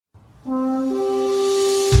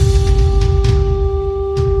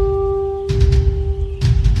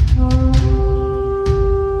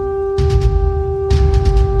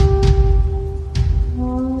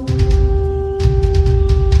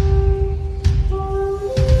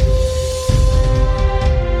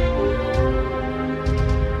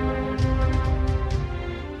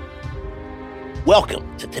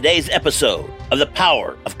Welcome to today's episode of The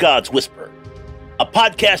Power of God's Whisper, a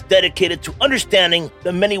podcast dedicated to understanding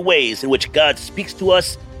the many ways in which God speaks to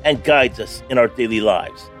us and guides us in our daily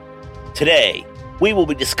lives. Today, we will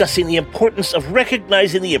be discussing the importance of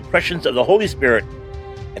recognizing the impressions of the Holy Spirit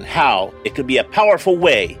and how it can be a powerful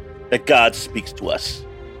way that God speaks to us.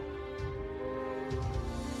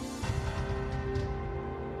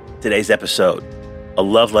 Today's episode, a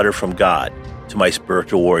love letter from God to my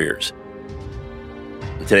spiritual warriors.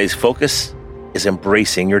 Today's focus is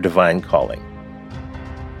embracing your divine calling.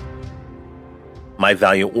 My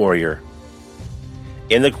valiant warrior,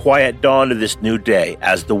 in the quiet dawn of this new day,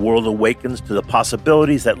 as the world awakens to the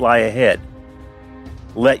possibilities that lie ahead,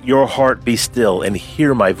 let your heart be still and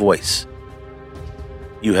hear my voice.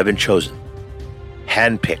 You have been chosen,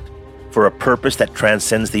 handpicked for a purpose that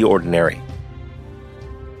transcends the ordinary,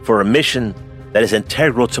 for a mission that is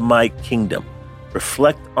integral to my kingdom.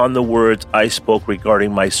 Reflect on the words I spoke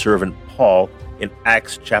regarding my servant Paul in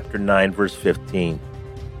Acts chapter 9, verse 15.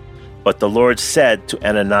 But the Lord said to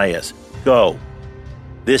Ananias, "Go,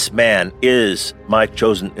 this man is my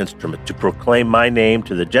chosen instrument to proclaim my name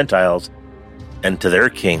to the Gentiles and to their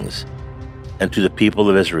kings and to the people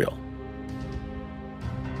of Israel."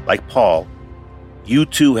 Like Paul, you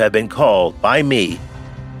too have been called by me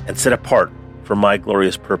and set apart for my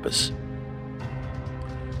glorious purpose.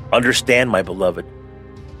 Understand, my beloved,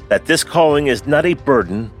 that this calling is not a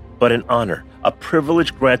burden, but an honor, a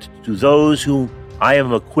privilege granted to those whom I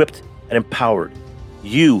am equipped and empowered.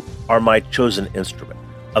 You are my chosen instrument,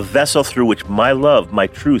 a vessel through which my love, my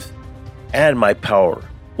truth, and my power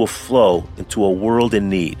will flow into a world in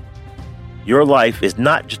need. Your life is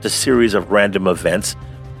not just a series of random events,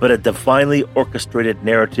 but a divinely orchestrated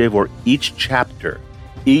narrative where each chapter,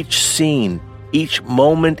 each scene, each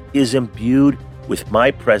moment is imbued with my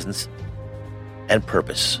presence and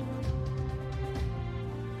purpose.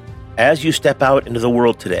 As you step out into the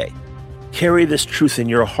world today, carry this truth in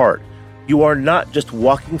your heart. You are not just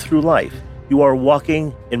walking through life. You are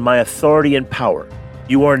walking in my authority and power.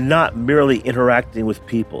 You are not merely interacting with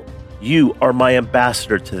people. You are my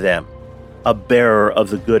ambassador to them, a bearer of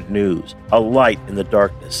the good news, a light in the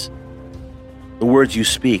darkness. The words you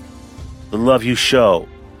speak, the love you show,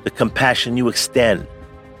 the compassion you extend,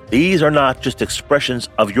 these are not just expressions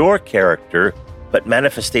of your character, but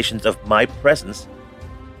manifestations of my presence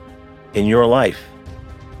in your life.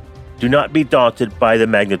 Do not be daunted by the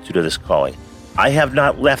magnitude of this calling. I have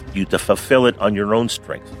not left you to fulfill it on your own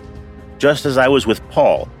strength. Just as I was with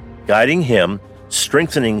Paul, guiding him,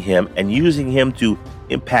 strengthening him, and using him to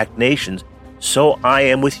impact nations, so I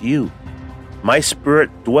am with you. My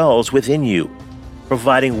Spirit dwells within you,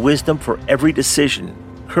 providing wisdom for every decision,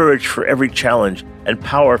 courage for every challenge, and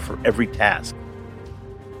power for every task.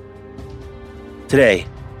 Today,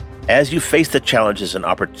 as you face the challenges and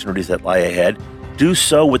opportunities that lie ahead, do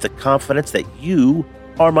so with the confidence that you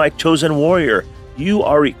are my chosen warrior. You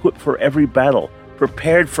are equipped for every battle,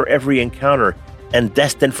 prepared for every encounter, and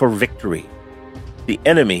destined for victory. The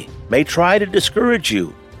enemy may try to discourage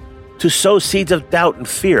you, to sow seeds of doubt and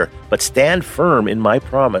fear, but stand firm in my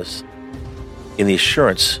promise, in the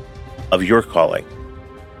assurance of your calling.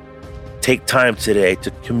 Take time today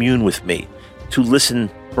to commune with me, to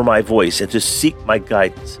listen for my voice, and to seek my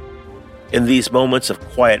guidance. In these moments of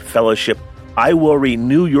quiet fellowship, I will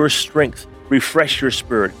renew your strength, refresh your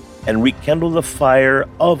spirit, and rekindle the fire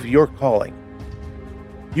of your calling.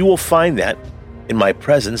 You will find that, in my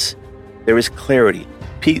presence, there is clarity,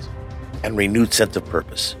 peace, and renewed sense of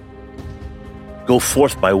purpose. Go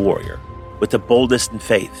forth, my warrior, with the boldness and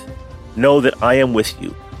faith. Know that I am with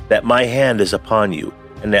you, that my hand is upon you,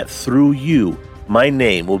 and that through you, my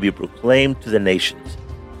name will be proclaimed to the nations.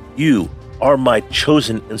 You are my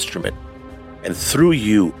chosen instrument, and through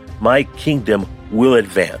you, my kingdom will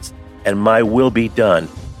advance, and my will be done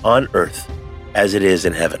on earth as it is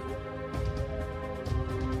in heaven.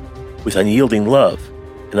 With unyielding love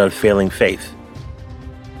and unfailing faith,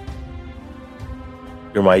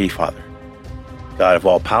 your mighty Father, God of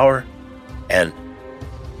all power and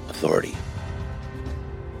authority.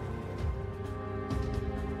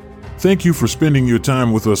 Thank you for spending your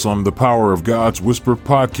time with us on the Power of God's Whisper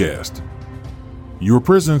podcast. Your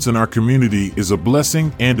presence in our community is a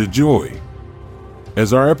blessing and a joy.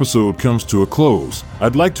 As our episode comes to a close,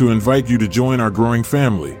 I'd like to invite you to join our growing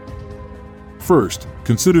family. First,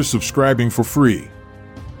 consider subscribing for free.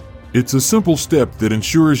 It's a simple step that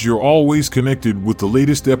ensures you're always connected with the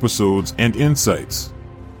latest episodes and insights.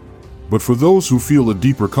 But for those who feel a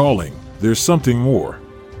deeper calling, there's something more.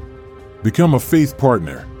 Become a faith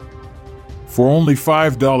partner. For only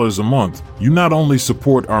 $5 a month, you not only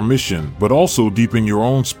support our mission, but also deepen your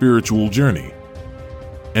own spiritual journey.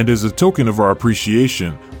 And as a token of our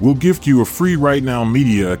appreciation, we'll gift you a free Right Now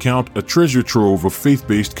Media account, a treasure trove of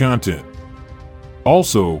faith-based content.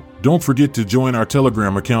 Also, don't forget to join our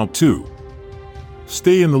Telegram account too.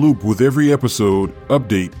 Stay in the loop with every episode,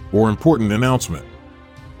 update, or important announcement.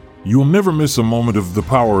 You'll never miss a moment of the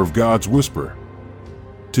power of God's Whisper.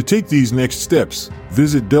 To take these next steps,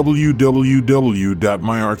 visit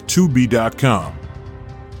www.myark2b.com.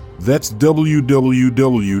 That's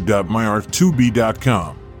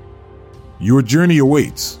www.myark2b.com. Your journey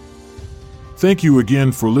awaits. Thank you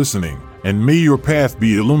again for listening, and may your path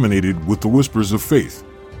be illuminated with the whispers of faith.